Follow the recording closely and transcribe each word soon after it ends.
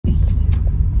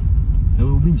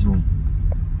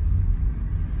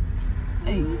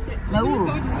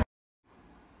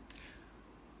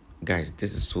Guys,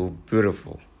 this is so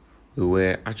beautiful. We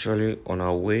were actually on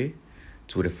our way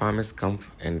to the farmers camp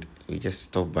and we just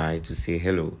stopped by to say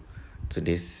hello to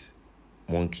these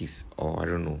monkeys, or I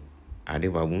don't know, are they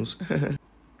baboons?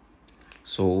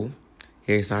 So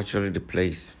here's actually the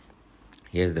place.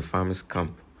 Here's the farmers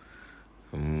camp.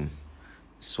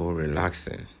 So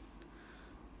relaxing.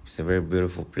 It's a very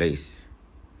beautiful place.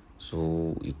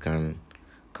 So you can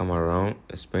come around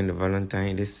and spend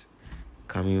the this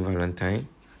coming Valentine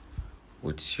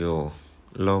with your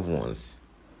loved ones.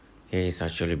 Here is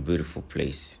actually a beautiful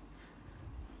place.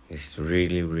 It's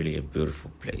really, really a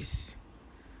beautiful place.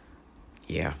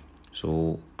 Yeah.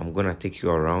 So I'm gonna take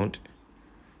you around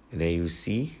and then you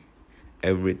see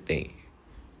everything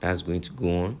that's going to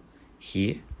go on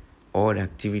here, all the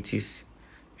activities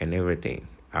and everything.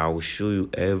 I will show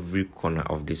you every corner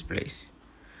of this place.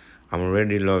 I'm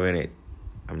already loving it.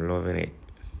 I'm loving it.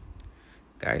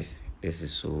 Guys, this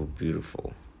is so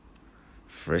beautiful.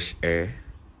 Fresh air.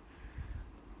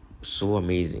 So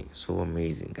amazing,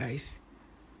 guys.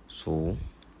 So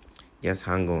just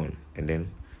hang on and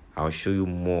then I'll show you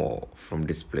more from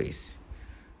this place.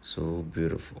 So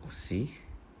beautiful. See?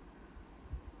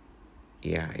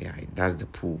 Yeah, that's the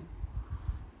pool.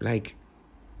 Like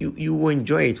you will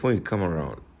enjoy it when you come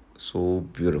around. So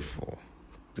beautiful.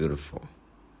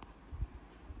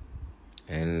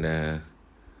 And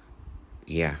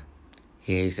yeah,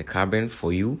 here is a cabin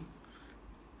for you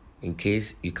in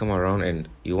case you come around and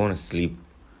you want to sleep.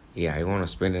 Yeah, you want to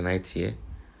spend the night here.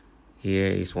 Here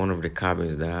is one of the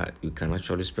cabins that you can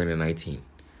actually spend the night in.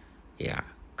 Yeah,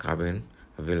 cabin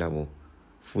available,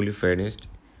 fully furnished,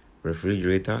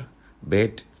 refrigerator,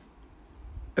 bed,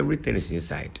 everything is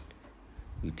inside.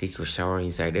 You take your shower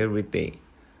inside, everything.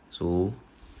 So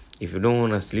if you don't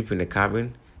want to sleep in the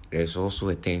cabin, there's also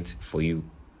a tent for you.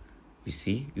 You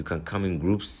see, you can come in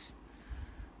groups.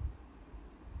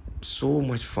 So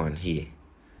much fun here.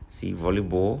 See,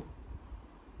 volleyball,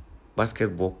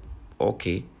 basketball.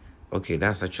 Okay,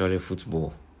 that's actually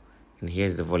football. And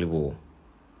here's the volleyball.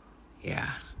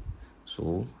 Yeah.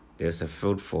 So there's a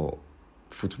field for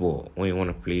football when you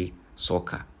want to play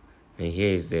soccer. And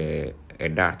here is a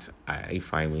dart,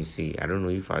 if I may say. I don't know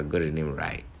if I got the name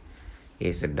right.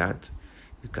 Here's a dart.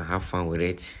 You can have fun with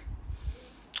it.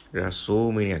 There are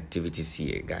so many activities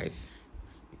here, guys.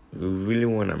 You really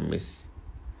want to miss.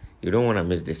 You don't want to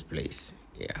miss this place.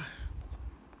 Yeah.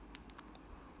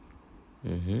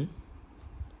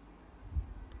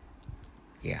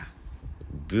 Yeah.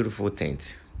 Beautiful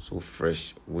tent. So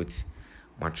fresh with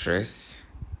mattress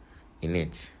in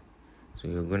it. So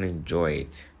you're gonna enjoy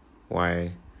it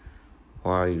while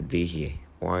you day here,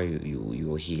 while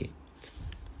you're here.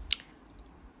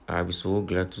 I'll be so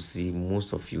glad to see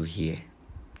most of you here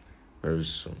very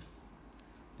soon.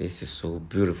 This is so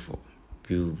beautiful.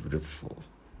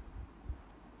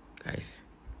 Guys,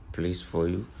 place for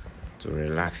you to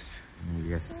relax.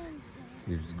 Yes,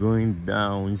 it's going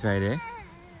down inside there.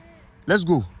 Let's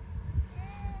go.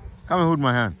 Come and hold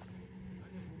my hand.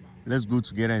 Let's go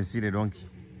together and see the donkey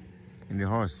and the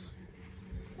horse.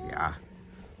 Yeah.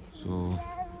 So,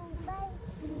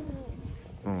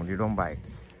 no, they don't bite.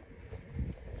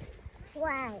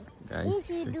 Why? Guys, if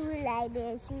you do like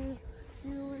this,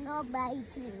 you will not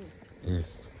bite me.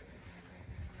 Yes.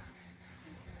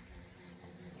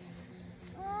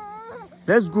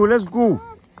 Let's go.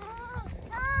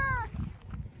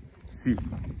 See.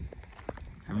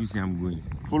 Have you seen I'm going?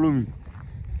 Follow me.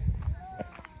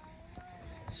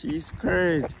 She's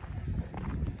scared.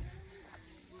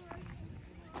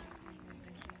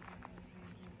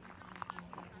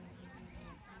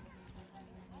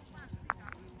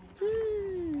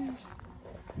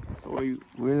 How are you?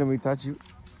 Wait, let me touch you.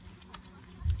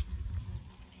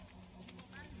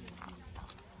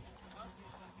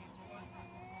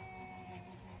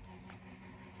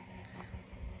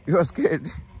 You are scared.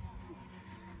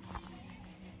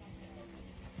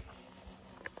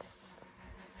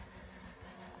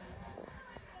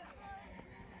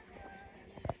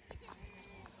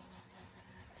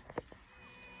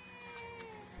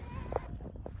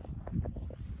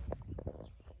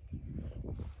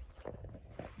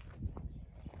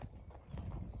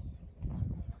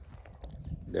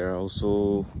 There are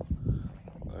also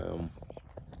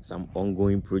some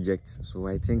ongoing projects. So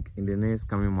I think in the next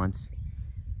coming months,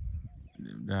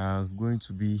 there are going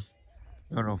to be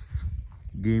a lot of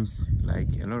games, like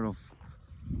a lot of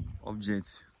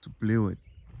objects to play with.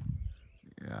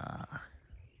 Yeah.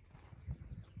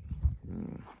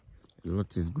 A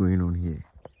lot is going on here.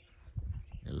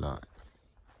 A lot.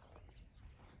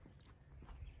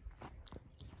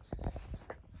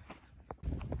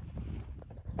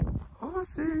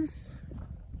 horses.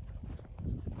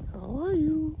 How are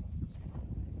you?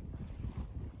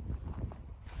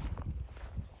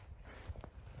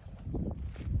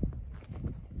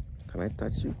 Can I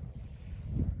touch you?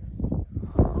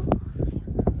 Oh.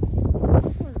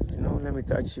 No, let me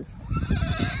touch you.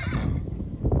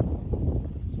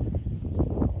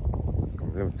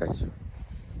 Come, let me touch you.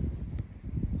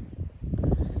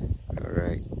 All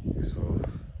right. So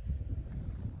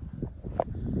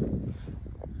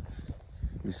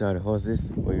you saw the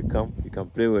horses. When you come, you can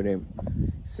play with them,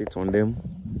 sit on them,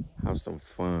 have some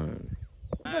fun.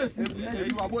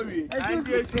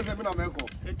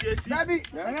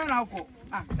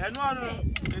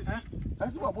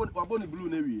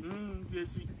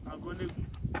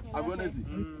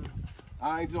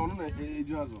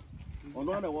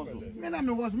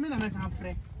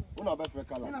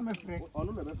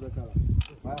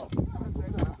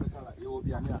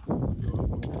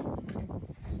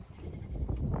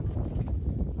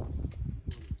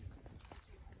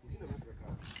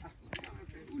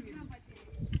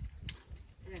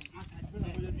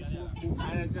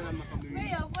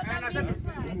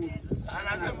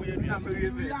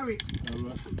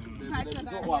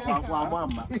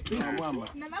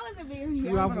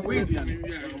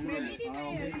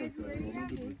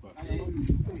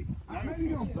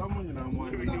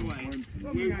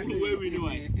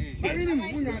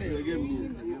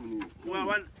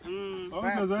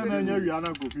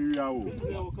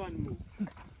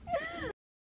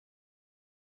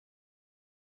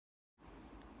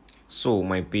 So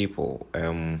my people,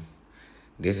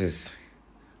 this is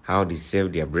how they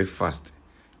serve their breakfast.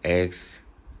 Eggs,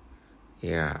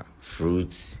 yeah,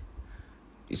 fruits.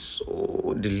 It's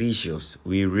so delicious.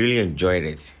 We really enjoyed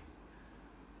it.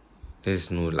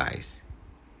 There's no lies.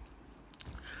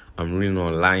 I'm really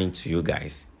not lying to you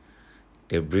guys.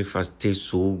 The breakfast tastes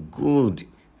so good.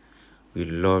 We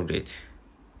loved it.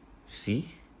 See,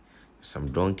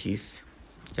 some donkeys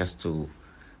just to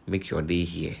make your day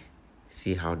here.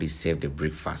 See how they serve the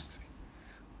breakfast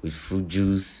with fruit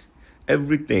juice,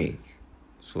 everything.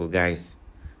 So guys,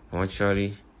 I'm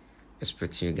actually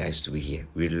expecting you guys to be here.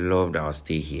 We loved our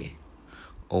stay here.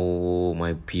 Oh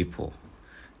my people.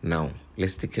 Now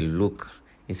let's take a look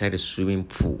inside the swimming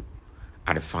pool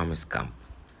at the farmers camp.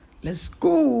 Let's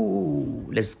go.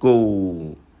 Let's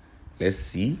go. Let's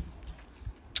see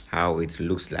how it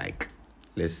looks like.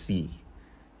 Let's see.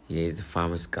 Here is the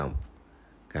farmers camp.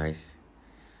 Guys,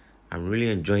 I'm really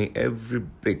enjoying every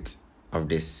bit of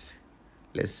this.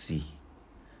 Let's see.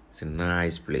 It's a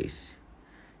nice place.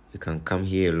 You can come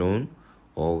here alone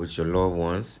or with your loved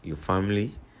ones, your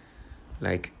family.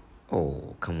 Like,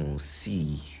 oh, come on,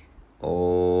 see.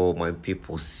 Oh, my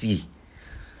people, see.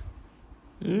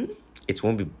 It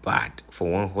won't be bad for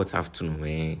one hot afternoon,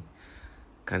 man.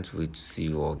 Can't wait to see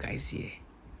you all guys here.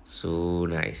 So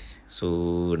nice.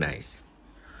 So nice.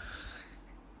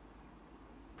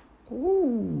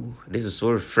 Ooh, this is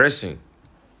so refreshing.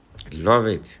 I love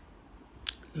it.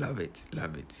 Love it,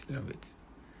 love it, love it.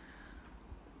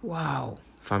 Wow,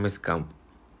 farmers camp.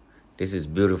 This is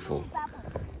beautiful.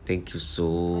 Thank you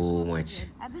so much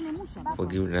for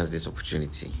giving us this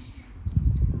opportunity.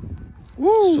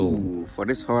 Woo. So For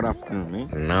this hot afternoon,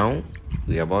 now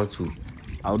we're about to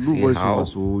I'll do see voiceover, how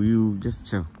so you just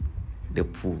chill. the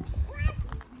pool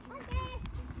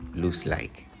looks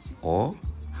like, or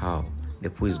how the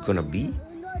pool is gonna be.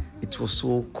 It was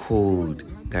so cold,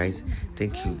 guys.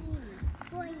 Thank you.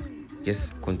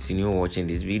 Just continue watching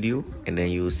this video and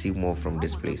then you will see more from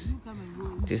this place.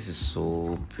 This is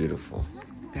so beautiful,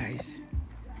 guys.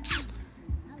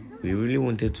 We really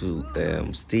wanted to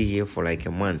stay here for like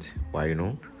a month, but you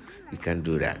know, we can't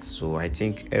do that. So I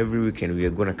think every weekend we are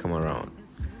gonna come around.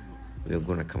 We are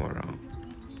gonna come around.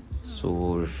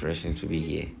 So refreshing to be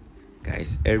here,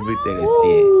 guys. Everything is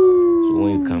here. So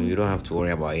when you come, you don't have to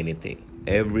worry about anything.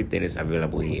 Everything is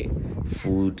available here.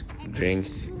 Food,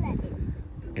 drinks,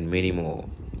 and many more.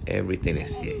 Everything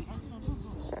is here.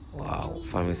 Wow,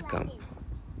 farmers camp.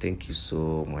 Thank you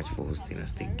so much for hosting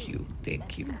us. Thank you.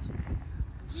 Thank you.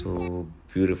 So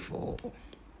beautiful.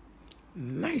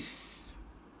 Nice.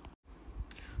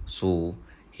 So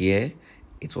here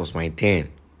it was my turn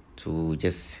to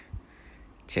just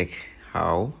check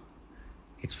how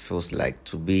it feels like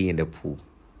to be in the pool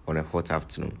on a hot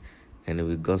afternoon. And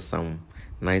we got some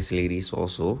nice ladies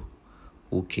also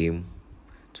who came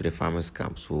to the farmers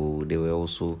camp, so they were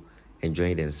also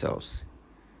enjoying themselves.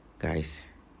 Guys,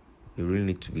 you really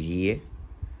need to be here.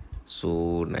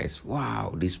 So nice.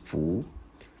 Wow, this pool,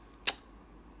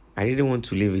 I didn't want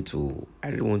to leave it. I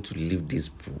didn't want to leave this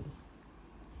pool.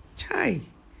 Chai,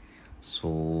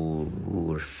 so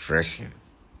refreshing.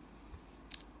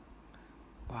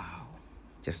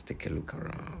 Just take a look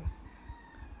around.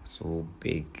 So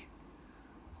big.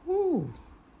 Woo.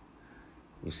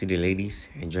 You see the ladies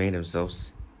enjoying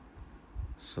themselves.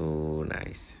 So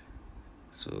nice.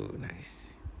 So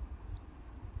nice.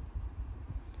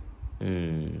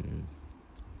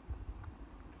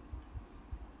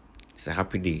 It's a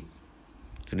happy day.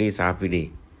 Today is a happy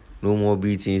day. No more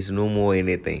beatings, no more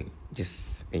anything.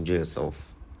 Just enjoy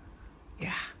yourself.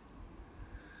 Yeah.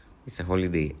 It's a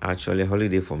holiday. Actually, a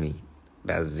holiday for me.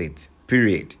 That's it.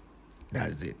 Period.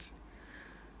 That's it.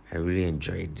 I really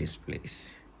enjoyed this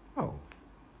place. Oh.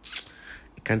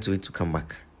 I can't wait to come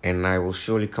back. And I will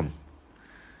surely come.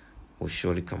 Will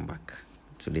surely come back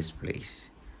to this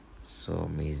place. So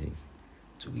amazing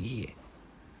to be here.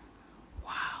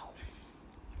 Wow.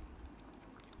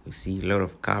 You see a lot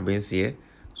of cabins here.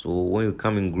 So when you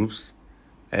come in groups,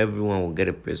 everyone will get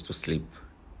a place to sleep.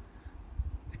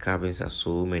 The cabins are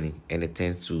so many, and they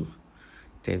tend to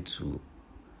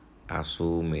are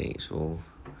so many. So,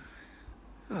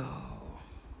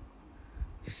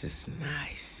 this is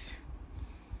nice.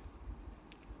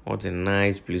 What a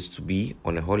nice place to be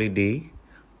on a holiday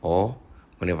or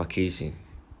on a vacation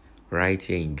right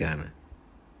here in Ghana.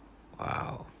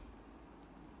 Wow.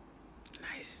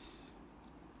 Nice.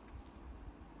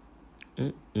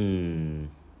 You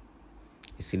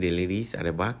see the ladies at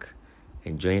the back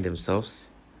enjoying themselves.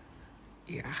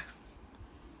 Yeah.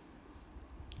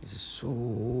 This is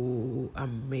so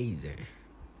amazing.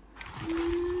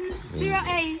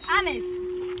 Hey, Alice.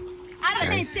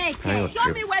 Guys, Say, plan your Show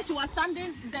trip. me where she was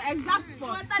standing, the exact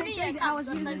spot. I was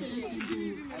using it.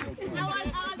 No,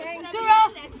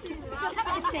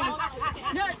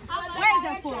 where is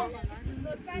the phone?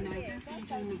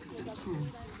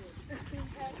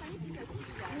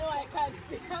 No, I can't.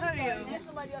 Hurry up. Let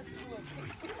somebody else do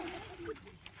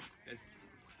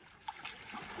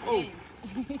it.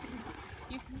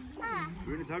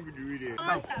 When it's happy to read it.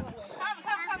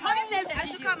 Mommy said that I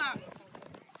should come out.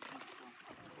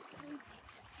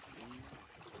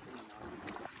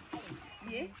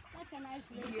 Yeah? That's a nice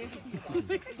place.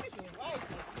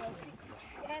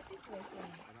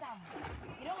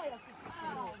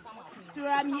 So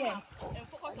I'm here.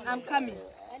 I'm coming.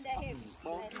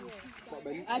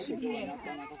 I should be here.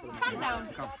 Calm down.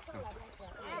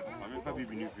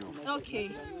 Okay.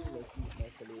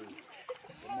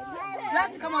 You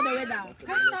have to come all the way down.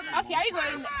 Okay, are you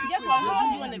going? Just one. How long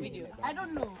do you want a video? I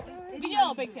don't know. Video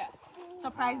or picture?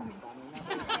 Surprise me.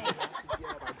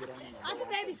 Also,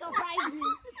 baby, surprise me.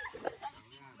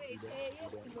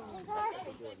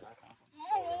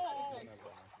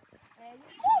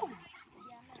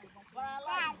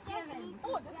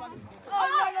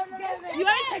 You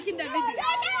aren't taking the video.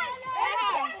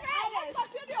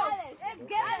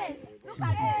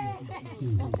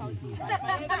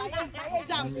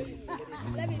 Jump.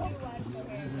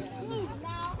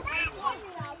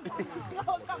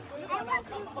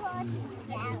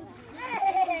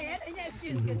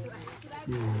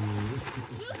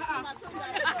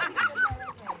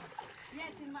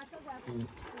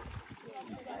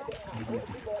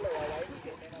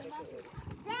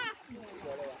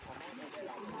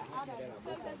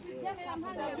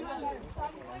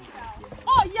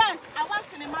 Oh yes, I want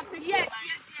cinematic. Yes,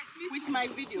 with my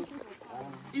video.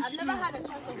 I've never had a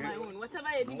chance of my own. Whatever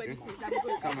anybody says, I'm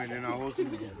good. Come and then I'll also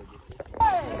do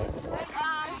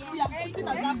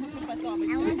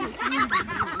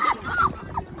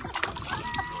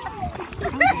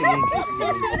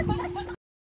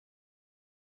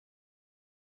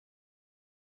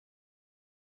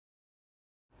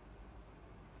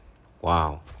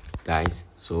Wow, guys,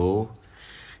 so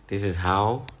this is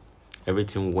how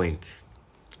everything went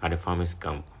at the farmers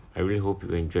camp. I really hope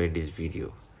you enjoyed this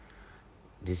video.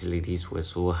 These ladies were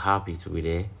so happy to be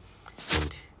there,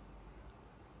 and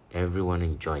everyone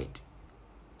enjoyed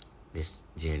this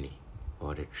journey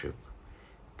or the trip.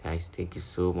 Guys, thank you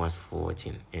so much for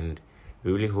watching, and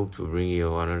we really hope to bring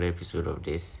you another episode of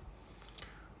this.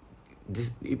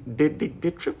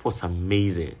 The trip was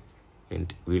amazing,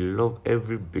 and we love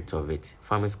every bit of it.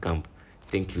 Farmers camp,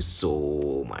 thank you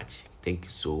so much. Thank you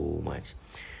so much.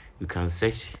 You can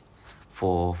search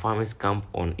for Farmers camp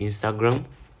on Instagram,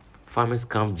 Farmers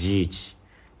camp GH,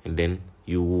 and then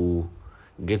you will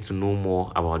get to know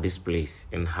more about this place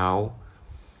and how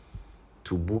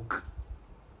to book.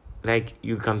 Like,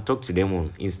 you can talk to them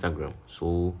on Instagram.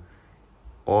 So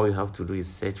all you have to do is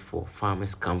search for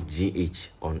Farmers camp GH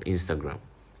on Instagram.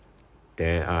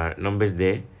 There are numbers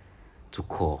there to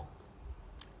call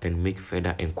and make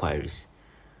further inquiries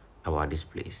about this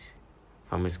place.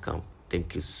 Farmers camp,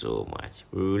 thank you so much.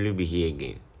 We will really be here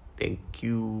again. Thank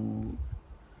you.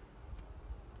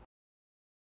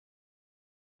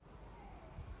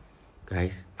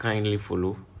 Guys, kindly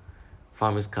follow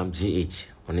Farmers Camp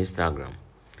GH on Instagram.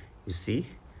 You see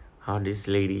how these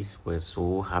ladies were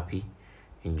so happy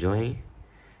enjoying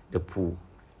the pool.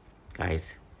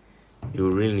 Guys, you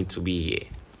really need to be here.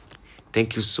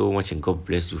 Thank you so much and God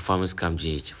bless you, Farmers Camp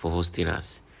GH, for hosting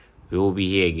us. We will be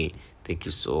here again. Thank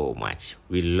you so much.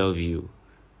 We love you.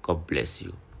 God bless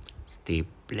you. Stay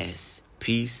blessed.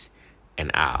 Peace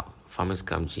and out. Farmers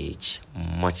Camp GH.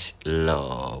 Much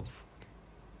love.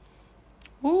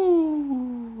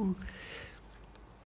 Ooh.